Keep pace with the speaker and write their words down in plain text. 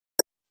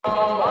I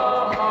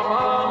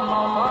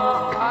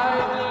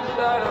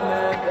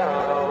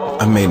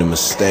made a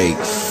mistake,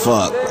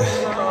 fuck.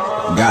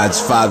 God's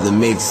Father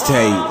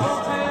mixtape.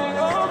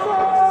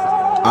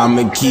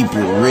 I'ma keep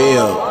it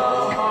real.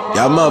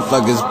 Y'all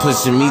motherfuckers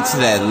pushing me to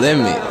that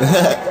limit.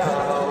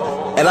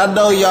 And I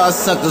know y'all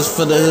suckers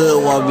for the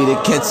hood want me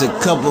to catch a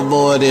couple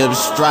more of them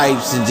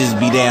stripes and just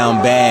be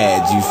down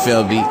bad, you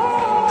feel me?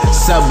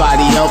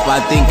 Somebody help,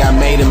 I think I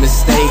made a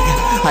mistake.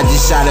 I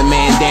just shot a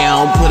man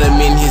down, put him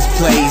in his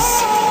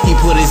place. He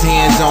put his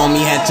hands on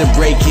me, had to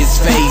break his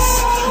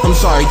face. I'm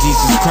sorry,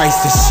 Jesus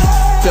Christ, this shit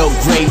felt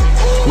great.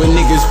 When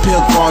niggas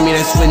pilk on me,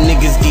 that's when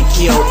niggas get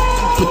killed.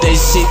 Put that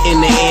shit in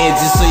the air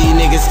just so you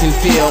niggas can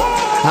feel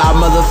how I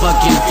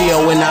motherfucking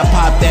feel when I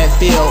pop that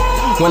feel.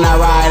 When I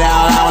ride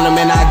out on them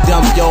and I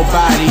dump your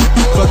body.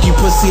 Fuck you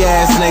pussy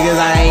ass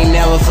niggas, I ain't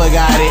never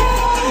forgot it.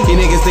 You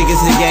niggas think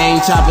it's a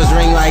game, choppers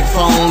ring like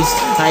phones.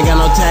 I ain't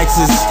got no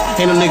taxes,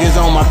 ain't no niggas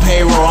on my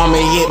payroll, I'm a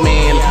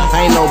hitman.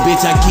 I ain't no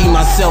bitch, I keep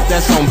myself,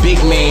 that's on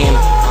big man.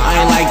 I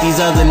ain't like these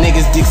other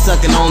niggas dick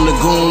sucking on the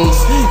goons.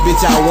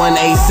 Bitch, I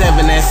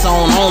 187, that's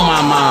on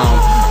my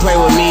mom. Play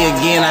with me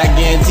again, I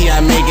guarantee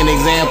I make an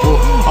example.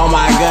 All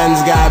my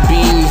guns got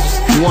beams,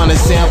 you want a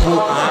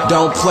sample?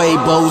 Don't play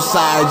both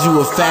sides,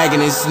 you a faggot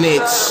and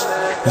snitch.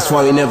 That's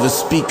why we never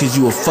speak, cause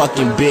you a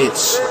fucking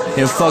bitch.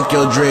 And fuck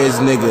your dreads,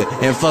 nigga,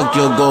 and fuck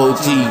your gold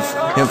teeth,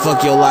 and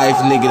fuck your life,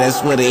 nigga,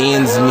 that's where the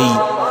ends meet.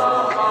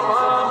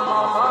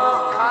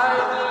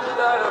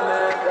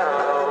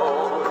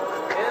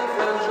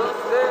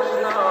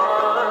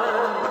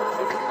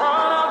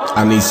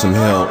 I need some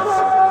help.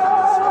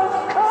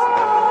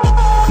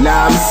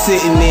 Now I'm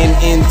sitting in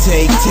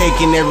intake,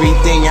 taking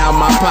everything out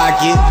my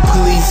pocket.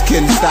 Police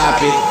couldn't stop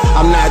it.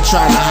 I'm not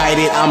trying to hide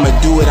it, I'ma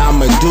do it,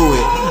 I'ma do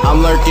it.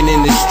 I'm lurking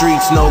in the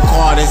streets, no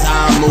car, that's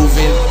how I'm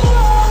moving.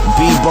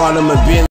 B bought him a Bentley.